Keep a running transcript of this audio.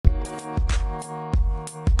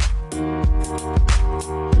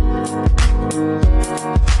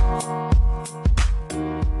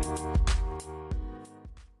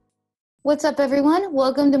What's up, everyone?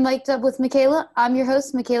 Welcome to Mic'd Up with Michaela. I'm your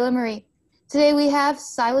host, Michaela Marie. Today we have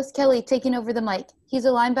Silas Kelly taking over the mic. He's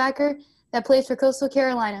a linebacker that plays for Coastal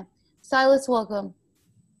Carolina. Silas, welcome.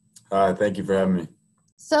 Hi, thank you for having me.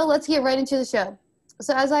 So let's get right into the show.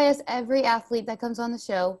 So as I ask every athlete that comes on the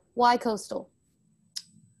show, why Coastal?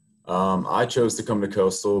 I chose to come to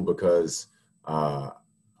Coastal because I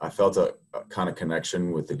felt a kind of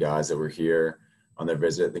connection with the guys that were here on their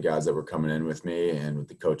visit, the guys that were coming in with me, and with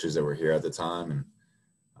the coaches that were here at the time.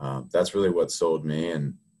 And that's really what sold me.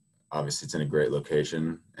 And obviously it's in a great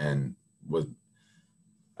location, and was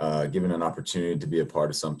given an opportunity to be a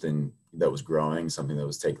part of something that was growing, something that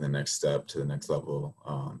was taking the next step to the next level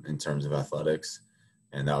in terms of athletics.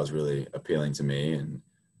 And that was really appealing to me. And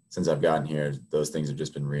since I've gotten here, those things have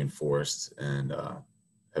just been reinforced, and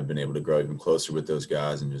have been able to grow even closer with those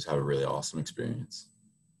guys and just have a really awesome experience.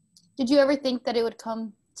 Did you ever think that it would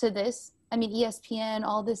come to this? I mean, ESPN,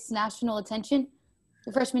 all this national attention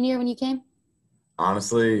your freshman year when you came?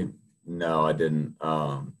 Honestly, no, I didn't.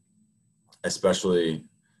 Especially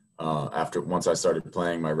once I started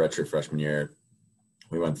playing my redshirt freshman year,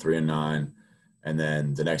 we went 3-9, and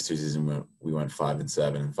then the next two seasons we went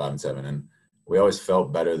 5-7 and 5-7, and we always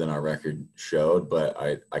felt better than our record showed. But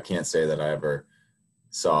I can't say that I ever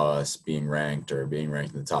saw us being ranked in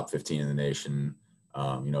the top 15 in the nation.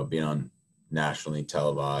 Being on nationally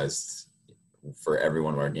televised for every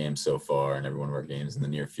one of our games so far and every one of our games in the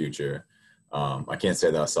near future. I can't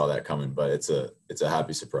say that I saw that coming, but it's a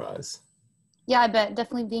happy surprise. Yeah, I bet.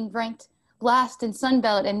 Definitely being ranked last in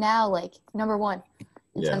Sunbelt and now like number one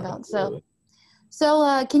in Sunbelt. Absolutely.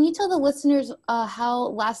 So can you tell the listeners how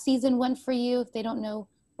last season went for you if they don't know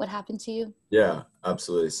what happened to you? Yeah,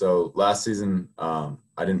 absolutely. So last season, I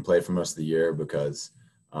didn't play for most of the year because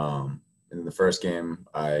in the first game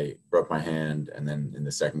I broke my hand, and then in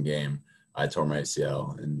the second game I tore my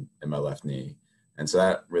ACL in my left knee. And so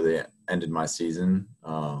that really ended my season.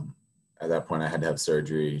 At that point I had to have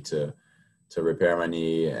surgery to repair my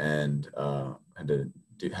knee, and had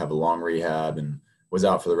to have a long rehab, and was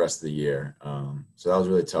out for the rest of the year. So that was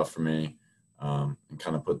really tough for me, and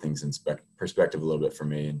kind of put things in perspective a little bit for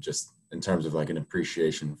me, and just in terms of like an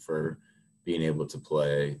appreciation for being able to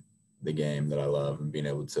play the game that I love and being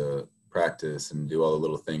able to practice and do all the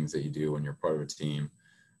little things that you do when you're part of a team.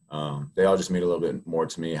 They all just mean a little bit more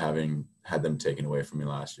to me having had them taken away from me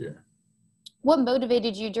last year. What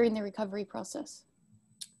motivated you during the recovery process?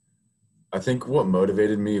 I think what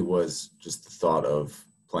motivated me was just the thought of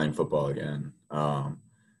playing football again.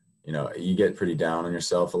 You get pretty down on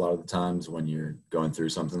yourself a lot of the times when you're going through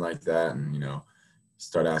something like that, and,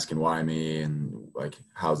 start asking why me, and like,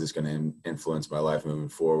 how's this going to influence my life moving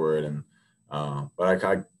forward? And, but I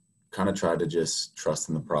kind of tried to just trust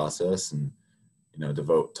in the process and,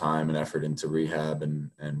 devote time and effort into rehab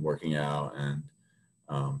and working out, and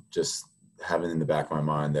just having in the back of my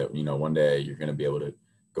mind that, one day you're going to be able to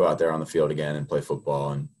go out there on the field again and play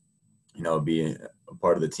football and, be a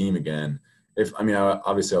part of the team again.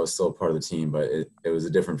 Obviously I was still a part of the team, but it was a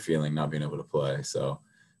different feeling not being able to play. So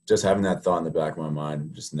just having that thought in the back of my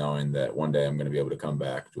mind, just knowing that one day I'm going to be able to come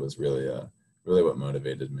back, was really what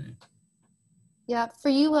motivated me. Yeah. For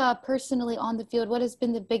you personally on the field, what has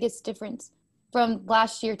been the biggest difference from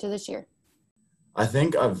last year to this year? I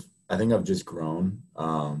think I've just grown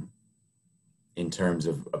in terms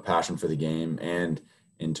of a passion for the game, and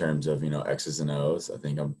in terms of, X's and O's. I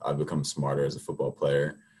think I've become smarter as a football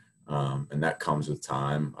player. And that comes with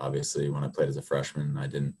time. Obviously, when I played as a freshman, I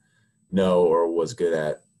didn't know or was good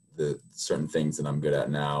at the certain things that I'm good at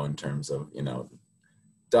now in terms of,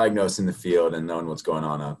 diagnosing the field and knowing what's going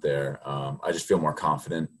on out there. I just feel more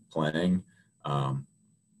confident playing.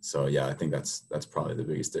 So yeah, I think that's probably the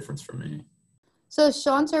biggest difference for me. So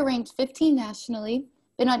Chants are ranked 15 nationally,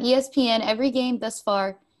 been on ESPN every game thus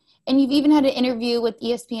far, and you've even had an interview with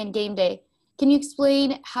ESPN Game Day. Can you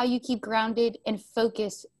explain how you keep grounded and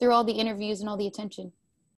focused through all the interviews and all the attention?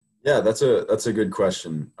 Yeah, that's a good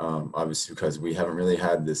question. Obviously, because we haven't really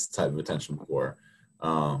had this type of attention before.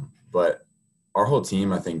 But our whole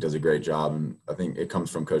team, I think, does a great job. And I think it comes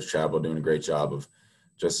from Coach Chappell doing a great job of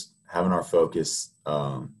just having our focus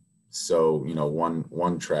one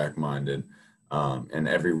track minded. And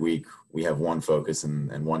every week we have one focus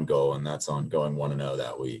and one goal, and that's on going 1-0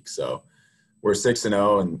 that week. So we're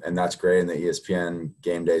 6-0, and that's great. And the ESPN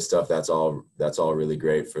Game Day stuff, that's all really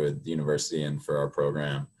great for the university and for our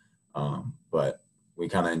program. But we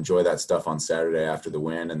kind of enjoy that stuff on Saturday after the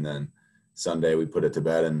win, and then Sunday we put it to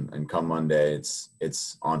bed, and come Monday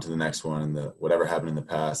it's on to the next one, and whatever happened in the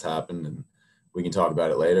past happened, and we can talk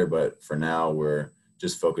about it later. But for now, we're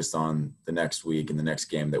just focused on the next week and the next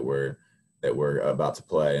game that we're that we're about to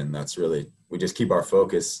play. And that's really, we just keep our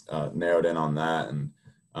focus narrowed in on that, and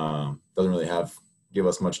doesn't really give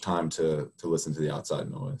us much time to listen to the outside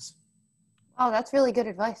noise. Oh, that's really good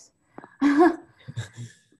advice.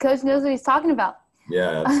 Coach knows what he's talking about.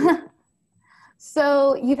 Yeah, absolutely.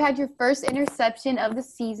 So you've had your first interception of the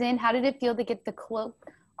season. How did it feel to get the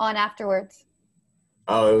cloak on afterwards?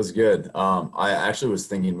 Oh, it was good. I actually was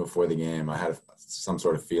thinking before the game, I had some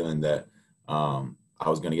sort of feeling that I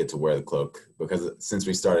was going to get to wear the cloak, because since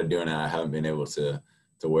we started doing it, I haven't been able to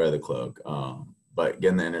wear the cloak. But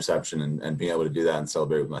getting the interception and being able to do that and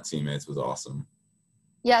celebrate with my teammates was awesome.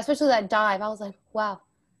 Yeah, especially that dive. I was like, wow.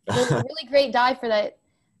 It was a really great dive for that.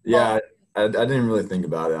 Yeah, I didn't really think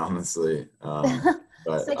about it, honestly. But Second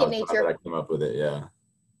I was glad nature. that I came up with it, yeah.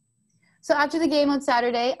 So after the game on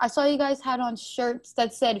Saturday, I saw you guys had on shirts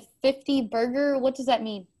that said 50 burger. What does that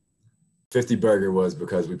mean? 50 burger was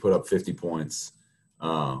because we put up 50 points.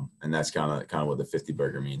 And that's kind of what the 50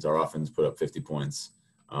 burger means. Our offense put up 50 points.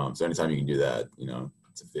 So anytime you can do that,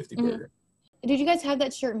 it's a 50 burger. Did you guys have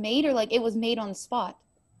that shirt made, or like it was made on the spot?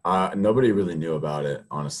 Nobody really knew about it,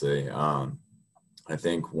 honestly. I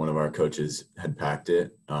think one of our coaches had packed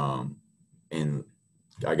it, and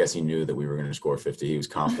I guess he knew that we were going to score 50. He was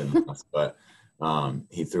confident in us, but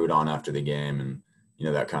he threw it on after the game, and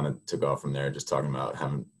that kind of took off from there. Just talking about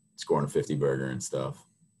scoring a 50 burger and stuff.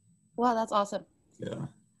 Wow, that's awesome. Yeah.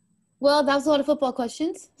 Well, that was a lot of football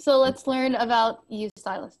questions. So let's learn about you,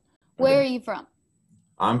 Silas. Where are you from?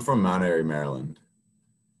 I'm from Mount Airy, Maryland.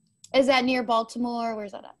 Is that near Baltimore?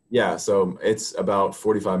 Where's that at? Yeah, so it's about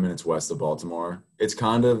 45 minutes west of Baltimore. It's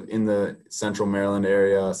kind of in the central Maryland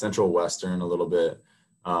area, central western a little bit,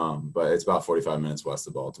 but it's about 45 minutes west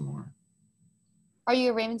of Baltimore. Are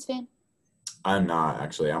you a Ravens fan? I'm not,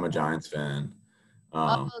 actually. I'm a Giants fan.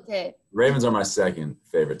 Okay. Ravens are my second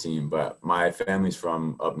favorite team, but my family's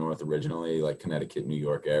from up north originally, like Connecticut, New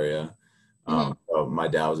York area. So my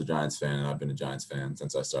dad was a Giants fan, and I've been a Giants fan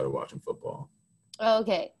since I started watching football.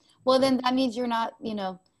 Okay. Well, then that means you're not,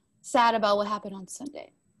 sad about what happened on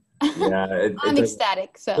Sunday. Yeah, I'm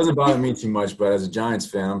ecstatic. So it doesn't bother me too much, but as a Giants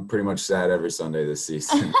fan, I'm pretty much sad every Sunday this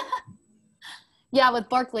season. Yeah, with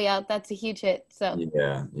Barkley out, that's a huge hit. So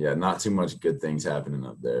yeah, not too much good things happening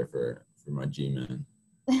up there for my G-men.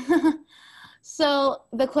 So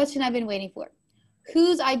the question I've been waiting for: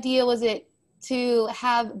 whose idea was it to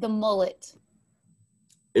have the mullet?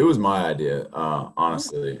 It was my idea,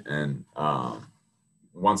 honestly, and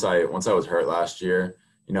once I was hurt last year,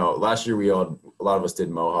 last year a lot of us did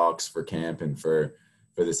mohawks for camp and for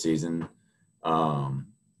the season.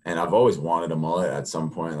 And I've always wanted a mullet at some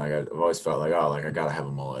point. Like I've always felt like, I gotta have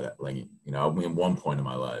a mullet at, in one point in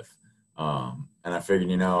my life. And I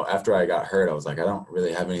figured, after I got hurt, I was like, I don't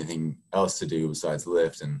really have anything else to do besides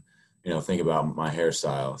lift and, think about my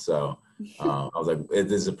hairstyle. So I was like,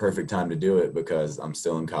 this is a perfect time to do it because I'm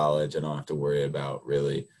still in college. I don't have to worry about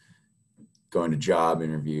really going to job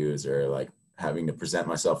interviews or like having to present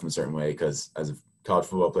myself in a certain way, because as a college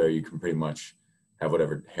football player, you can pretty much have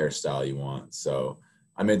whatever hairstyle you want. So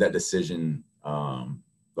I made that decision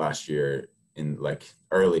last year in like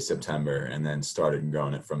early September, and then started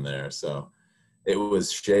growing it from there. So it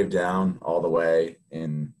was shaved down all the way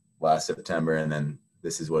in last September, and then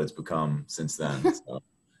this is what it's become since then. So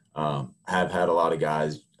I have had a lot of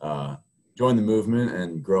guys join the movement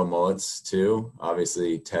and grow mullets too.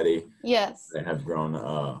 Obviously, Teddy. Yes. They have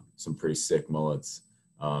grown some pretty sick mullets,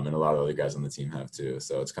 and a lot of other guys on the team have too.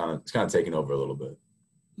 So it's kind of taken over a little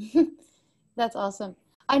bit. That's awesome.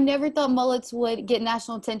 I never thought mullets would get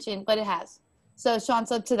national attention, but it has. So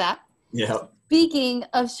Sean's up to that. Yeah. Speaking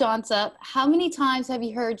of Sean's up, how many times have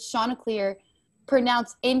you heard Chanticleer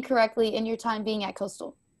pronounced incorrectly in your time being at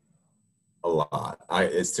Coastal? A lot.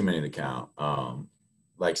 It's too many to count.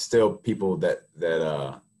 Like still people that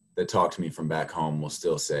talk to me from back home will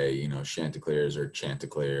still say, Chanticleers or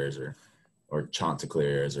Chanticleers or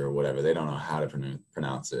Chanticleers or whatever. They don't know how to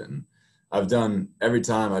pronounce it. And I've done every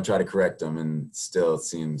time I try to correct them, and still it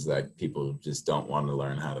seems like people just don't want to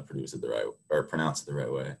learn how to pronounce it the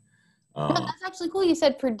right way. No, that's actually cool. You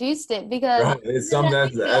said produced it because right.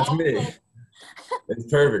 That's me. It's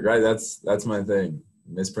perfect, right? That's my thing.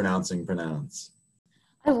 Mispronouncing pronounce.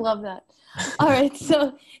 I love that. All right.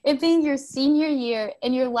 So it being your senior year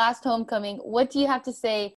and your last homecoming, what do you have to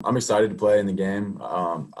say? I'm excited to play in the game.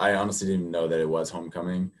 I honestly didn't even know that it was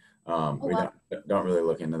homecoming. We don't really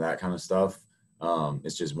look into that kind of stuff.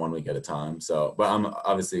 It's just 1 week at a time. So, but I'm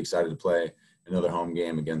obviously excited to play another home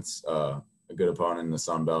game against a good opponent in the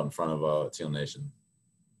Sun Belt in front of Teal Nation.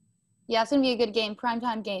 Yeah, it's going to be a good game,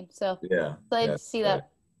 primetime game. So yeah, glad to see that.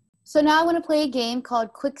 So now I want to play a game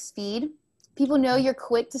called Quick Speed. People know you're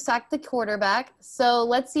quick to sack the quarterback, so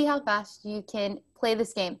let's see how fast you can play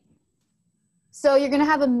this game. So you're going to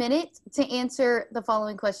have a minute to answer the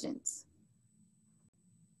following questions.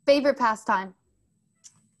 Favorite pastime?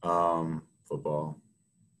 Football.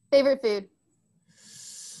 Favorite food?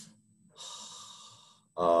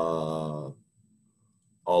 All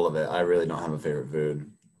of it. I really don't have a favorite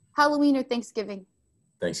food. Halloween or Thanksgiving?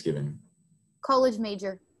 Thanksgiving. College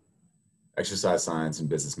major? Exercise science and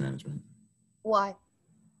business management. Why?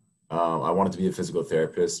 I wanted to be a physical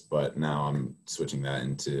therapist, but now I'm switching that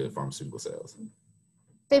into pharmaceutical sales.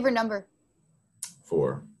 Favorite number?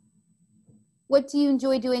 4. What do you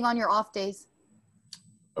enjoy doing on your off days?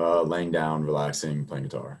 Laying down, relaxing, playing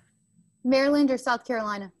guitar. Maryland or South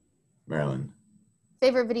Carolina? Maryland.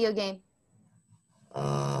 Favorite video game?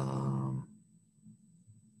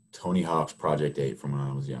 Tony Hawk's Project 8 from when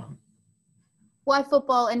I was young. Why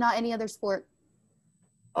football and not any other sport?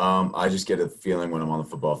 I just get a feeling when I'm on the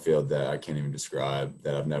football field that I can't even describe,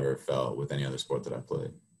 that I've never felt with any other sport that I've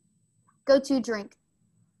played. Go-to drink?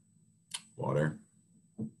 Water.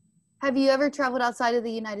 Have you ever traveled outside of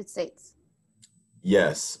the United States?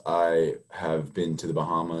 Yes, I have been to the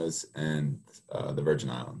Bahamas and the Virgin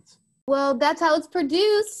Islands. Well, that's how it's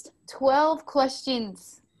produced. 12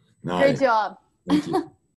 questions. Nice. Great job. Thank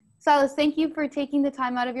you. Silas, thank you for taking the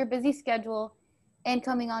time out of your busy schedule and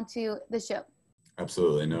coming on to the show.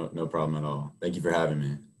 Absolutely. No problem at all. Thank you for having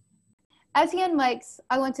me. As he unmics,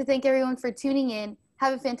 I want to thank everyone for tuning in.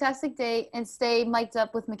 Have a fantastic day and stay mic'd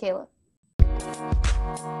up with Michaela.